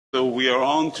So we are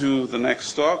on to the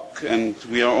next talk, and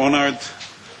we are honored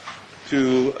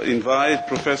to invite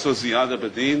Professor Ziad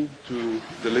Abdeen to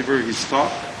deliver his talk.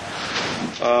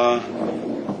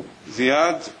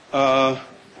 Ziad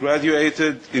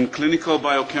graduated in clinical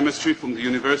biochemistry from the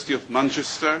University of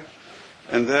Manchester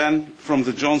and then from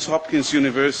the Johns Hopkins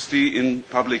University in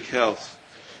public health.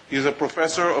 He is a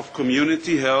professor of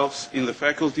community health in the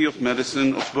Faculty of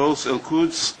Medicine of both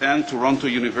Al-Quds and Toronto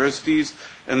universities,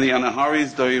 and the Anna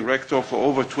Harris director for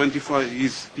over 25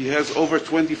 years. He has over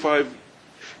 25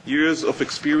 years of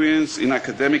experience in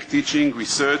academic teaching,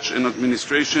 research, and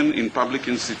administration in public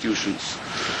institutions.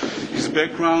 His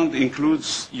background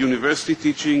includes university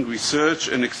teaching, research,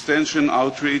 and extension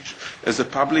outreach. As a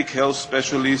public health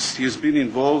specialist, he has been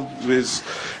involved with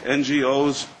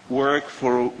NGOs work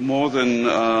for more than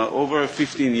over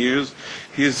 15 years.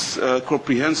 His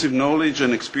comprehensive knowledge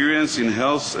and experience in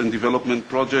health and development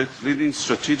projects, leading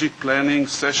strategic planning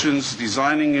sessions,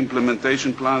 designing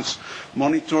implementation plans,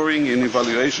 monitoring and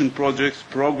evaluation projects,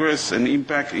 progress and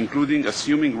impact, including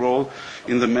assuming role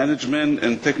in the management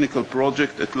and technical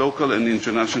project at local and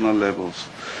international levels.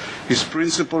 His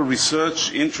principal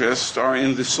research interests are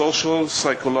in the social,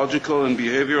 psychological, and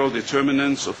behavioral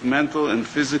determinants of mental and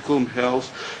physical health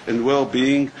and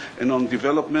well-being, and on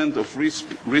development of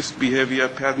risk behavior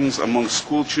patterns among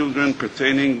school children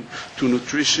pertaining to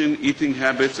nutrition, eating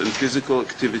habits, and physical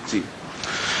activity.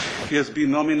 He has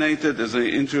been nominated as an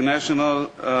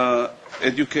International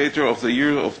Educator of the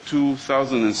Year of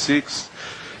 2006.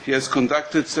 He has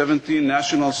conducted 17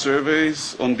 national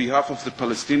surveys on behalf of the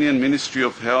Palestinian Ministry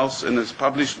of Health and has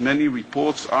published many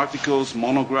reports, articles,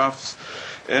 monographs,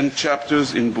 and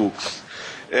chapters in books.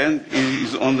 And he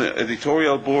is on the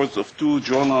editorial boards of 2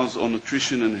 journals on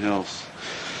nutrition and health.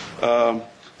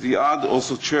 Ziad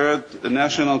also chaired the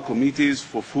National Committees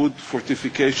for Food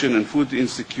Fortification and Food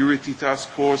Insecurity Task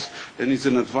Force and is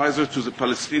an advisor to the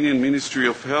Palestinian Ministry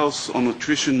of Health on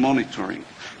nutrition monitoring.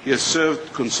 He has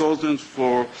served consultant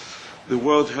for the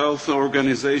World Health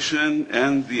Organization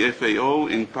and the FAO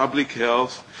in public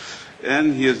health,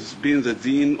 and he has been the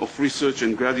Dean of Research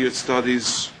and Graduate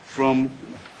Studies for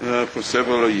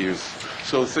several years.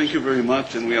 So thank you very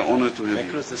much, and we are honored to have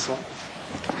you. Close this one.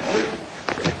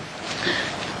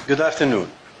 Good afternoon.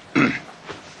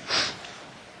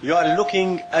 You are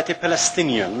looking at a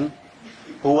Palestinian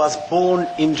who was born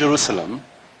in Jerusalem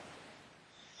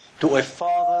to a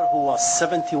father who was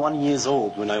 71 years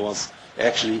old when I was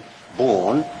actually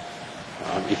born.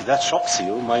 If that shocks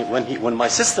you, when my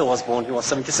sister was born, he was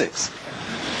 76.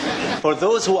 For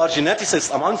those who are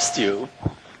geneticists amongst you,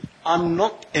 I'm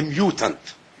not a mutant.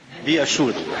 Be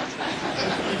assured of that.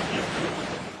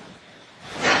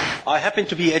 I happen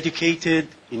to be educated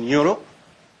in Europe,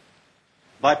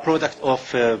 byproduct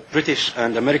of British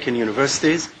and American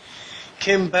universities,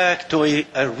 came back to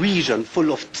a region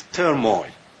full of turmoil.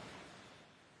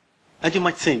 And you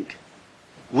might think,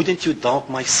 wouldn't you doubt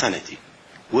my sanity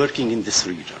working in this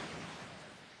region?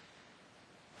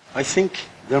 I think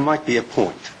there might be a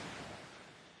point.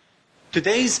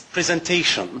 Today's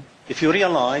presentation, if you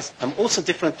realize, I'm also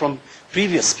different from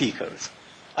previous speakers.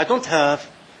 I don't have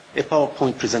a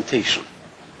PowerPoint presentation.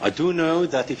 I do know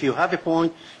that if you have a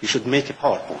point, you should make a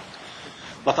PowerPoint.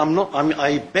 But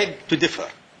I beg to differ.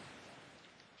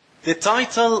 The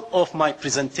title of my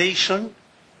presentation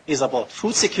is about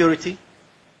food security,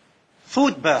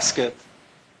 food basket,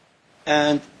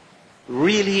 and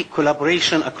really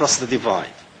collaboration across the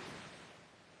divide.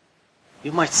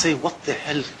 You might say, what the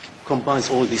hell combines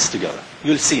all this together?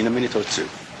 You'll see in a minute or two.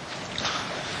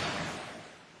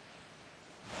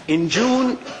 In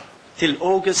June till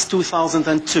August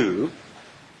 2002,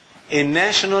 a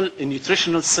national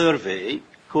nutritional survey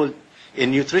called a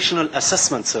nutritional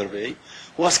assessment survey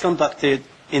was conducted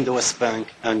in the West Bank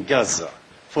and Gaza.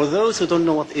 For those who don't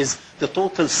know what is the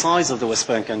total size of the West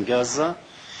Bank and Gaza,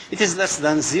 it is less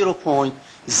than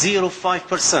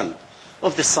 0.05%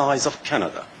 of the size of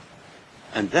Canada.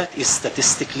 And that is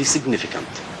statistically significant.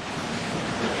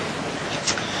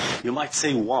 You might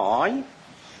say, why?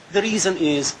 The reason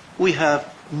is we have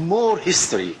more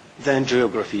history than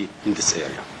geography in this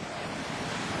area.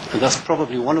 And that's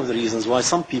probably one of the reasons why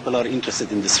some people are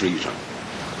interested in this region.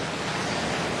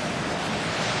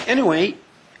 Anyway,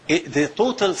 the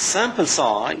total sample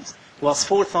size was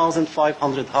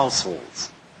 4,500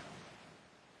 households.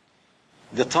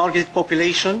 The targeted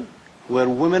population were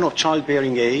women of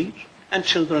childbearing age and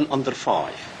children under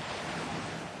 5.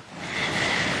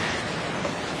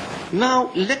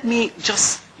 Now, let me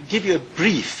just give you a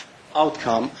brief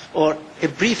outcome or a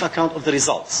brief account of the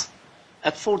results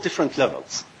at 4 different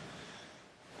levels.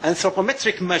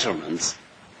 Anthropometric measurements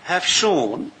have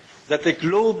shown that the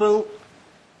global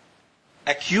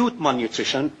acute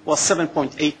malnutrition was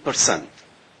 7.8%,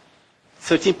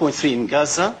 13.3% in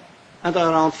Gaza, and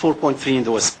around 4.3% in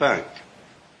the West Bank.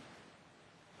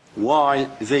 While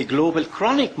the global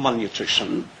chronic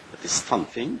malnutrition, that is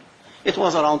stunting, it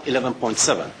was around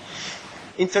 11.7%.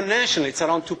 Internationally, it's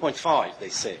around 2.5%, they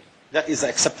say. That is the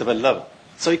acceptable level.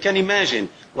 So you can imagine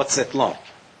what's it like.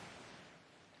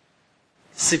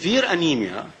 Severe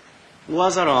anemia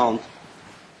was around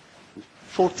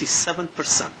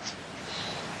 47%.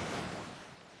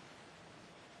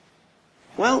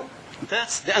 Well,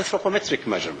 that's the anthropometric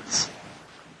measurements.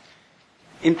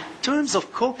 In terms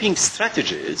of coping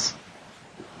strategies,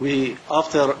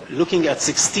 after looking at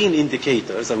 16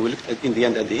 indicators, and we looked at, in the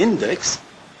end at the index,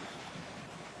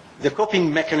 the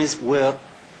coping mechanisms were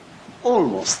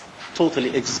almost totally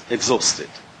exhausted.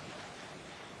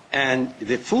 And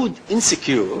the food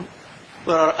insecure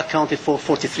were accounted for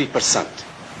 43%.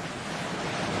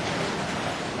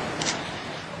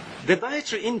 The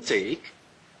dietary intake,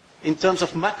 in terms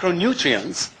of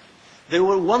macronutrients, they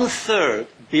were 1/3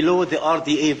 below the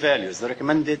RDA values, the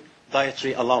recommended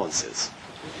dietary allowances.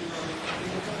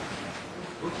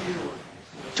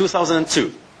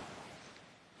 2002.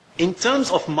 In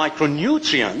terms of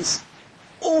micronutrients,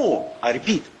 all, I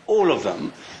repeat, all of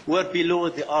them were below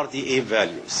the RDA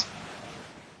values.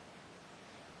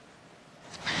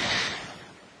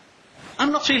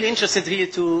 I'm not really interested here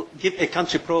to give a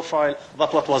country profile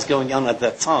about what was going on at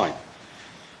that time.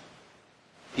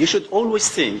 You should always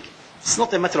think, it's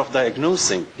not a matter of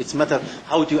diagnosing, it's a matter of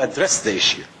how do you address the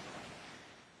issue.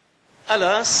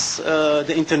 Alas,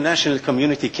 the international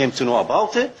community came to know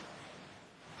about it,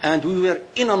 and we were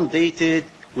inundated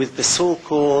with the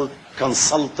so-called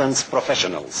consultants,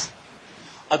 professionals.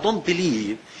 I don't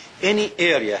believe any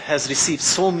area has received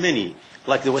so many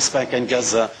like the West Bank and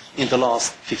Gaza in the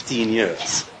last 15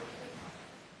 years.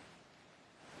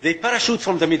 They parachute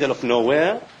from the middle of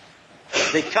nowhere.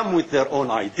 They come with their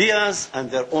own ideas and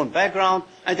their own background,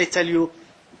 and they tell you,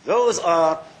 those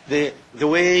are the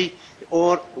way,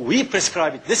 or we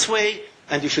prescribe it this way,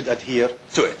 and you should adhere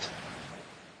to it.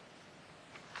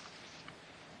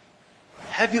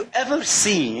 Have you ever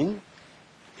seen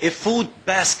a food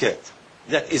basket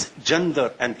that is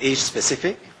gender and age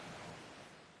specific?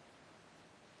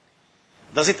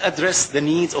 Does it address the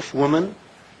needs of women,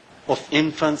 of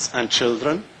infants and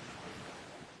children?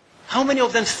 How many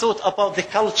of them thought about the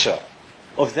culture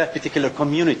of that particular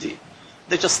community?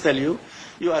 They just tell you,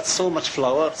 you add so much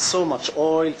flour, so much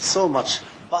oil, so much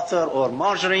butter or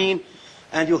margarine,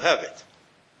 and you have it.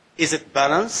 Is it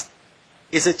balanced?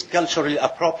 Is it culturally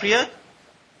appropriate?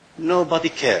 Nobody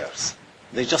cares.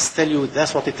 They just tell you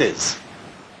that's what it is.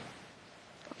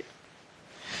 Okay.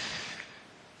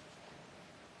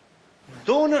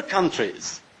 Donor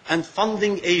countries and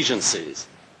funding agencies,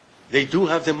 they do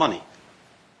have the money.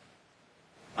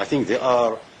 I think they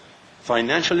are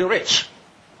financially rich,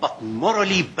 but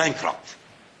morally bankrupt.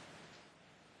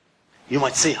 You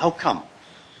might say, how come?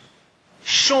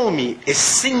 Show me a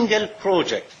single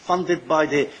project funded by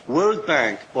the World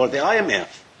Bank or the IMF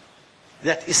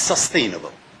that is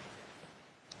sustainable.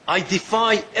 I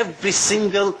defy every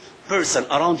single person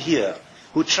around here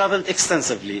who traveled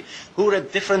extensively, who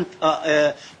read different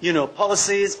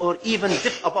policies or even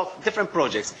about different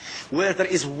projects, where there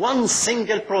is one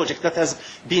single project that has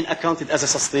been accounted as a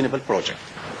sustainable project.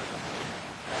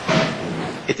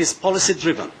 It is policy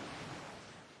driven.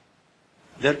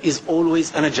 There is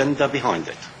always an agenda behind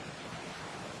it.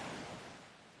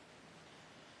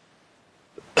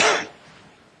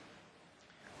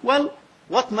 Well,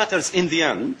 what matters in the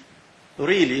end,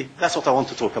 really, that's what I want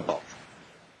to talk about.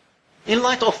 In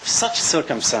light of such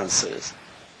circumstances,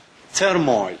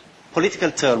 turmoil,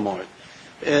 political turmoil,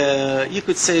 you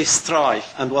could say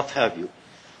strife and what have you,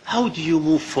 how do you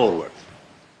move forward?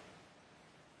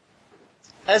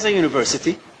 As a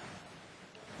university,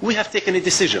 we have taken a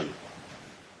decision.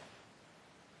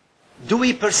 Do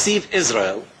we perceive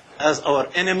Israel as our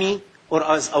enemy or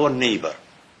as our neighbor?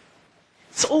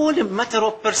 It's all a matter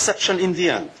of perception in the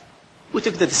end. We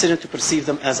took the decision to perceive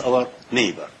them as our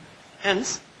neighbor.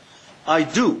 Hence, I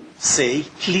do say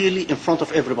clearly in front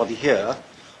of everybody here,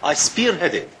 I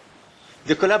spearheaded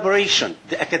the collaboration,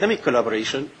 the academic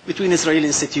collaboration between Israeli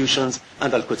institutions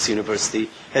and Al-Quds University,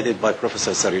 headed by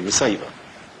Professor Sarir Nusayba.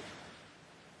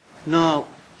 Now,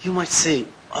 you might say,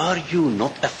 are you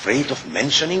not afraid of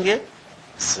mentioning it?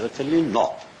 Certainly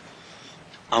not.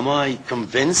 Am I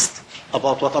convinced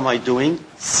about what am I doing?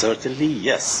 Certainly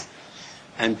yes.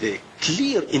 And the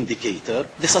clear indicator,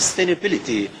 the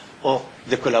sustainability of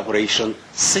the collaboration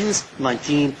since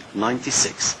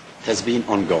 1996 has been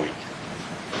ongoing.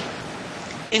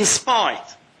 in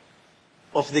spite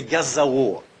of the Gaza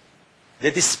war,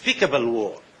 the despicable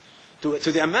war. To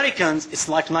the Americans, it's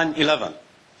like 9/11.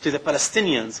 To the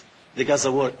Palestinians, the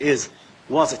Gaza war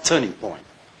was a turning point.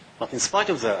 But in spite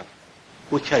of that,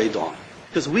 we carried on.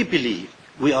 Because we believe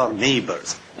we are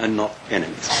neighbors and not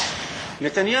enemies.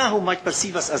 Netanyahu might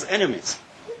perceive us as enemies,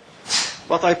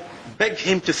 but I beg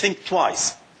him to think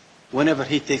twice whenever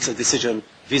he takes a decision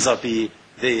vis-à-vis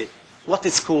what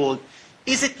is called,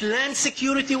 is it land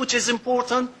security which is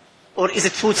important, or is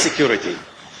it food security?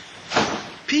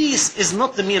 Peace is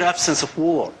not the mere absence of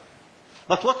war,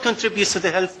 but what contributes to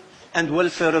the health and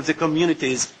welfare of the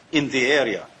communities in the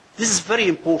area. This is very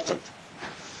important.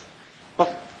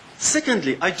 But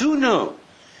secondly, I do know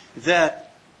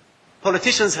that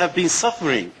politicians have been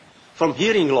suffering from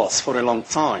hearing loss for a long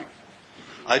time.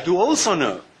 I do also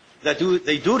know that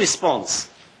they do respond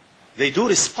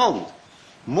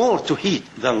more to heat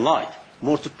than light,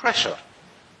 more to pressure.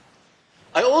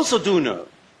 I also do know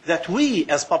that we,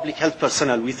 as public health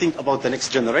personnel, we think about the next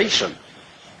generation.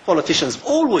 Politicians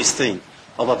always think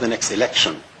about the next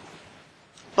election.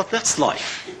 But that's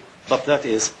life. But that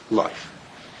is life.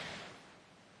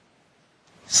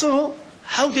 So,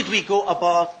 how did we go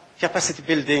about capacity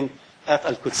building at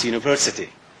Al-Quds University?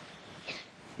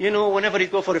 You know, whenever you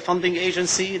go for a funding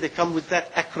agency, they come with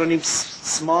that acronym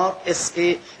SMART,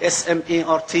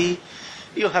 S-M-A-R-T.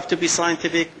 You have to be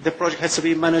scientific, the project has to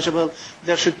be manageable,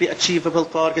 there should be achievable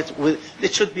targets,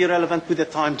 it should be relevant with the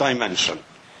time dimension.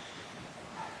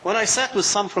 When I sat with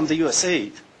some from the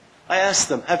USAID, I asked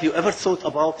them, have you ever thought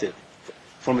about it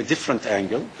from a different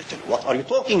angle? They said, what are you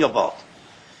talking about?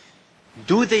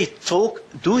 Do they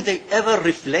ever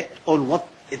reflect on what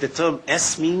the term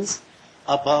S means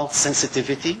about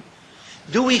sensitivity?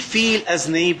 Do we feel as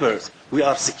neighbors we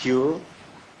are secure?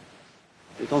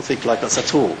 They don't think like us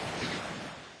at all.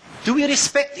 Do we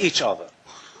respect each other?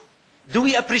 Do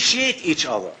we appreciate each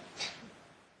other?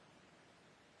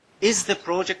 Is the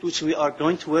project which we are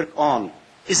going to work on,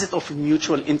 is it of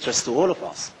mutual interest to all of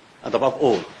us? And above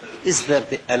all, is there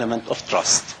the element of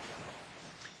trust?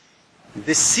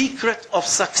 The secret of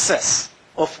success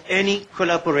of any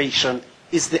collaboration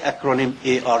is the acronym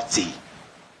ART.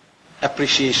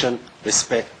 Appreciation,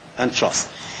 respect, and trust.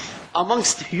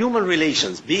 Amongst human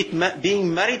relations, be it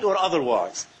being married or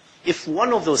otherwise, if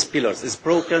one of those pillars is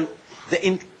broken, the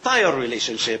entire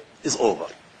relationship is over.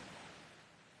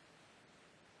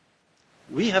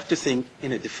 We have to think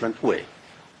in a different way.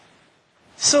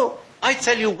 So, I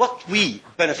tell you what we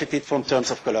benefited from in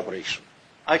terms of collaboration.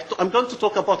 I'm going to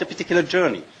talk about a particular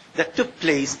journey that took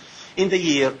place in the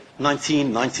year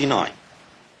 1999.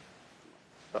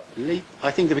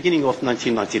 I think the beginning of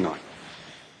 1999.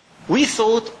 We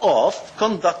thought of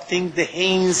conducting the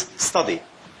Haynes study,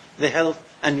 the Health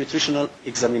and Nutritional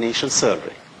Examination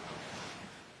Survey.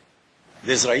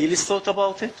 The Israelis thought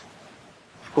about it.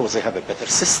 Of course, they have a better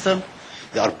system.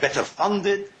 They are better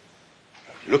funded.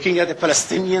 Looking at the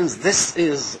Palestinians, this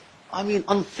is,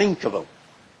 unthinkable.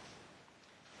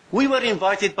 We were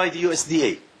invited by the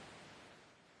USDA.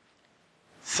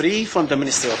 3 from the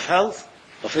Ministry of Health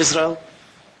of Israel,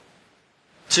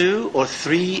 2 or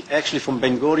 3 actually from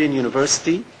Ben Gurion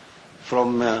University,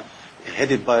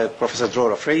 headed by Professor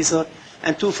Drora Fraser,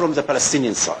 and 2 from the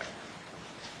Palestinian side.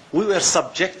 We were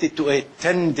subjected to a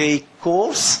 10-day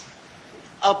course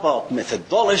about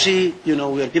methodology. We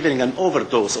were giving an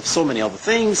overdose of so many other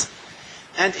things.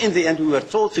 And in the end, we were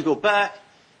told to go back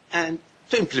and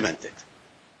to implement it.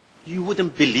 You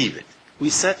wouldn't believe it. We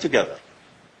sat together.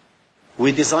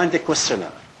 We designed the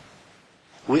questionnaire.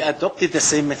 We adopted the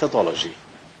same methodology.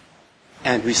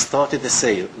 And we started the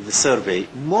survey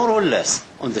more or less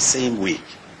on the same week.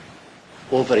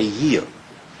 Over a year.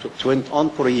 It went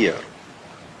on for a year.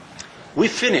 We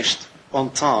finished on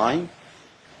time,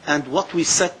 and what we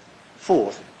set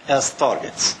forth as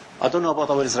targets. I don't know about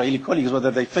our Israeli colleagues, whether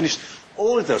they finished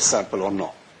all their sample or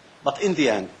not. But in the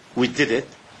end, we did it.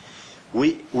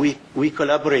 We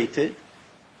collaborated,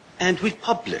 and we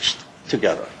published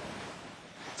together.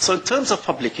 So in terms of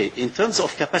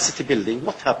capacity building,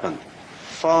 what happened?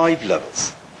 5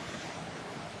 levels.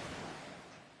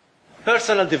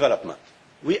 Personal development.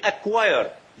 We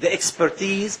acquired the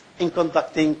expertise in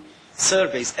conducting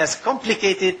surveys as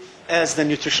complicated as the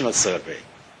nutritional survey.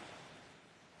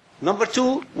 Number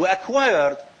 2, we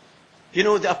acquired,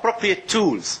 the appropriate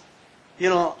tools.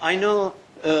 I know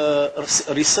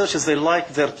researchers, they like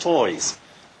their toys.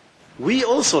 We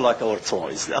also like our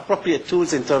toys, the appropriate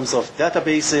tools in terms of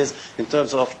databases, in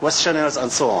terms of questionnaires,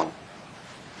 and so on.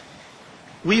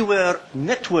 We were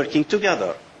networking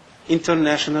together,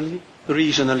 internationally,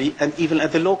 regionally, and even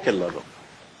at the local level.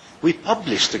 We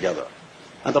published together.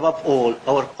 and above all,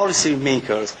 our policy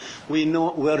makers, we're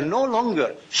no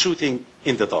longer shooting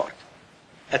in the dark.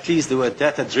 At least they were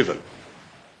data-driven.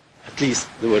 At least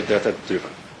they were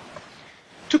data-driven.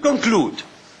 To conclude,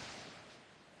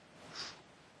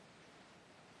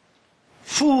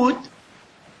 food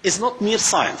is not mere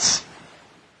science.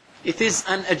 It is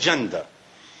an agenda.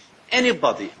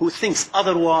 Anybody who thinks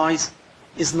otherwise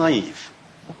is naive.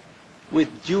 With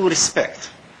due respect,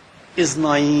 is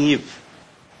naive.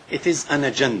 It is an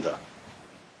agenda.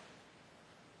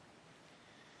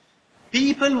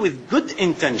 People with good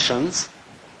intentions,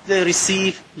 they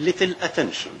receive little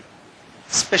attention,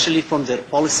 especially from their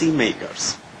policy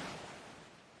makers.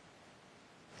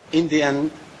 In the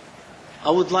end, I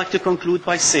would like to conclude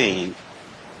by saying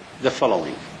the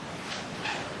following.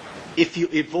 If you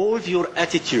evolve your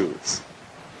attitudes,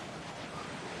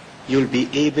 you'll be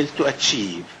able to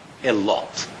achieve a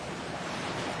lot,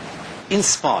 in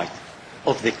spite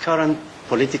of the current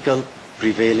political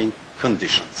prevailing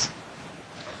conditions.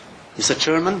 Mr.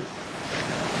 Chairman,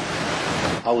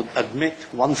 I would admit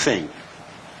one thing.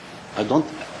 I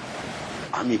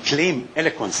claim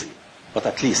eloquency, but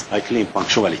at least I claim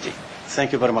punctuality.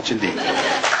 Thank you very much indeed.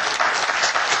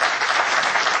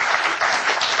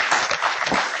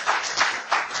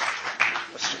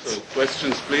 So,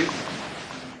 questions, please.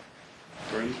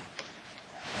 Bernie?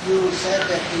 You said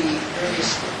that the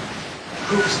various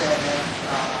groups that have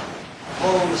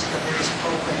opposed the various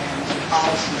programs and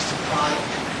policies to try and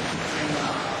bring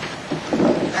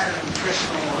better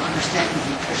nutritional or understanding of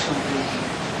nutrition to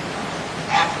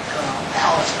Africa,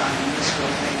 Palestine, and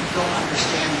Israel, they don't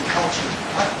understand the culture.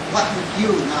 What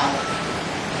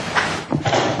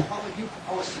would you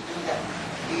propose to do that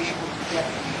be able to get a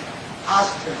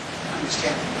positive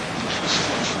understanding of these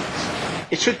cultures?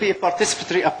 It should be a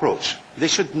participatory approach. They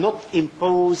should not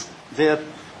impose their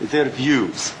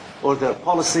views or their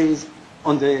policies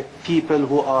on the people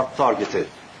who are targeted.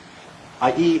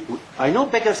 I.e., I know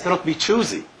beggars cannot be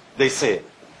choosy, they say,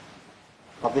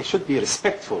 but they should be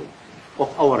respectful of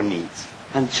our needs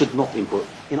and should not impose.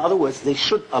 In other words, they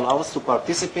should allow us to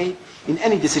participate in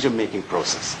any decision-making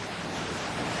process.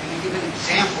 Can you give an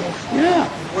example Yeah.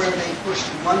 of where they pushed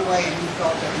in one way and you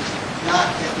felt that was not,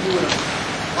 that you would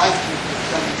have liked to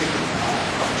have done a different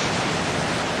approach?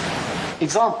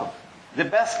 Example, the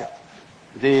basket,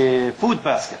 the food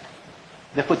basket.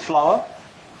 They put flour,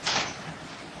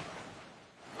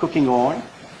 cooking oil,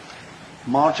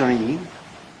 margarine,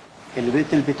 a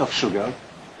little bit of sugar,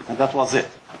 and that was it.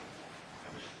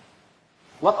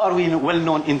 What are we well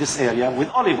known in this area? With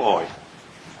olive oil.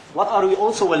 What are we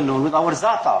also well known with? Our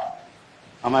za'atar.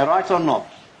 Am I right or not?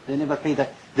 They never pay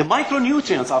that. The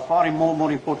micronutrients are far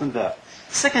more important there.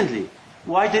 Secondly,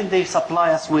 why didn't they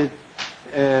supply us with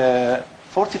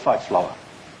fortified flour,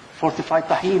 fortified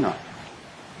tahina?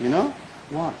 You know?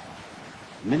 Why?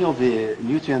 Many of the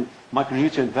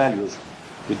micronutrient values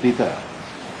would be there.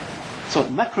 So the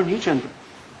macronutrient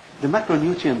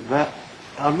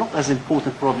are not as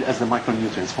important probably as the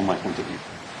micronutrients from my point of view,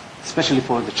 especially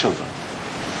for the children.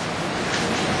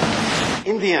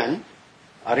 In the end,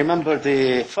 I remember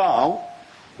the FAO,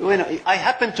 when I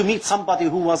happened to meet somebody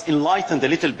who was enlightened a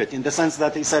little bit in the sense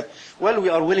that he said, well, we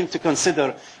are willing to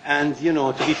consider and,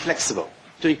 to be flexible,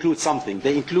 to include something.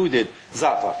 They included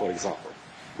za'atar, for example,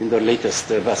 in their latest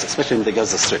basket, especially in the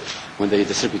Gaza Strip, when they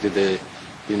distributed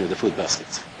the food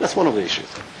baskets. That's one of the issues.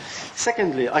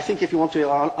 Secondly, I think if you want to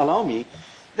allow me,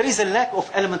 there is a lack of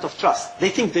element of trust. They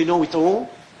think they know it all,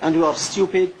 and we are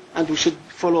stupid, and we should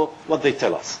follow what they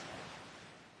tell us.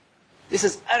 This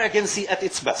is arrogancy at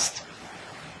its best.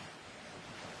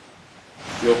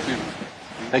 Your opinion.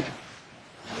 Thank you.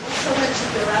 So much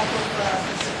of the wrap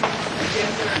of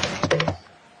agenda.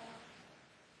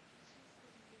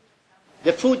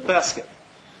 The food basket,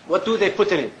 what do they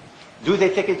put in it? Do they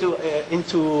take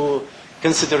into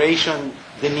consideration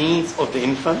the needs of the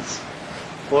infants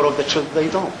or of the children? They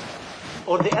don't.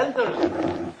 Or the elderly?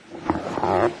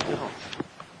 They don't.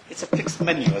 It's a fixed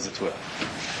menu, as it were.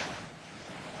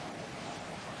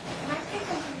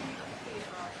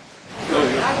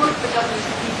 I worked for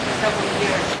WCP for several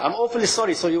years. I'm awfully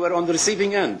sorry, so you were on the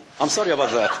receiving end. I'm sorry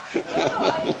about that.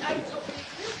 I totally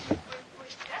agree. For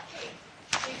decades,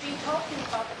 they've been talking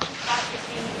about the food basket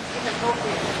being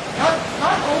inappropriate.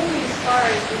 Not only as far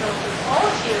as, the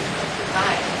quality of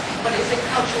design, but is it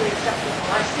culturally acceptable?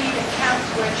 I've seen in camps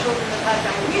where children have had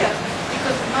diarrhea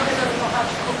because the mother doesn't know how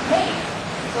to cook maize.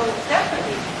 So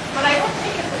definitely. But I don't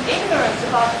think it's an ignorance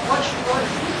about what should go in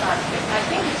the food basket. I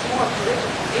think it's more a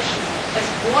political issue as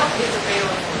what is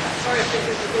available. I'm sorry if this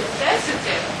is a bit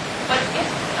sensitive, but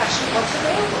it's actually what's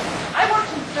available. I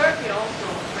worked in Turkey also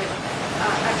with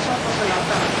Action for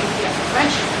India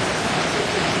Prevention.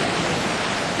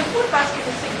 food basket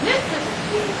is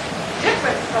significantly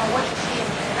different from what you see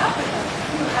in Africa.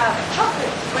 You have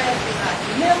chocolate, bread, you have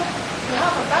milk, you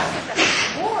have a basket that is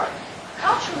more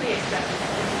culturally accepted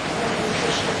than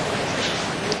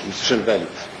Nutrition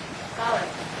values.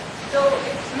 balance. So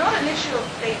it's not an issue of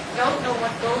they don't know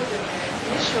what goes in there. It's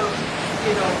an issue of,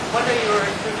 what are your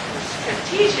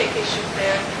strategic issues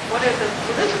there? What are the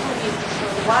political reasons for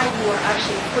why you are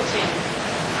actually putting,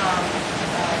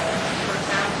 for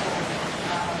example,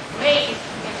 maize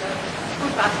in the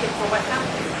food basket for West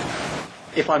Africa?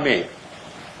 If I may,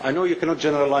 I know you cannot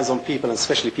generalize on people, and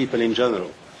especially people in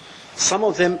general. Some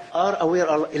of them are aware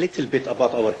a little bit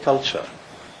about our culture.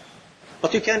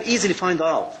 But you can easily find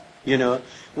out,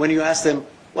 when you ask them,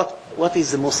 what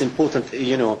is the most important,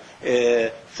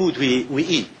 food we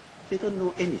eat? They don't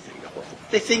know anything about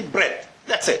it. They think bread.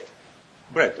 That's it.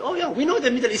 Bread. Oh yeah, we know the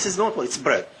Middle East is not what, it's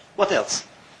bread. What else?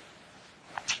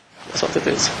 That's what it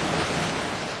is.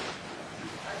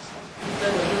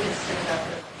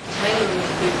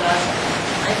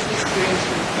 I have experience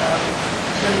with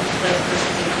turning to black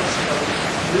persons in Mexico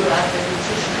who are the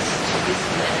nutritionists to give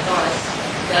some advice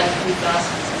about food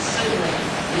baskets, and certainly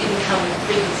it didn't come with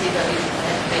preconceived ideas of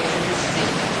adaptation,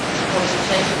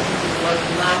 consultation with the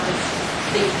local markets,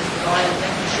 speaking to providers,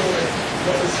 making sure that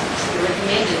what was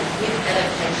recommended with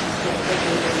adaptations for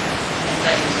regular and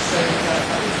daily. So I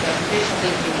think professional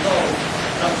need to be involved,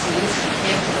 but obviously listen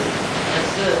carefully and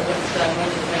observe what is going on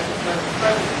to make it most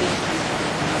appropriate things to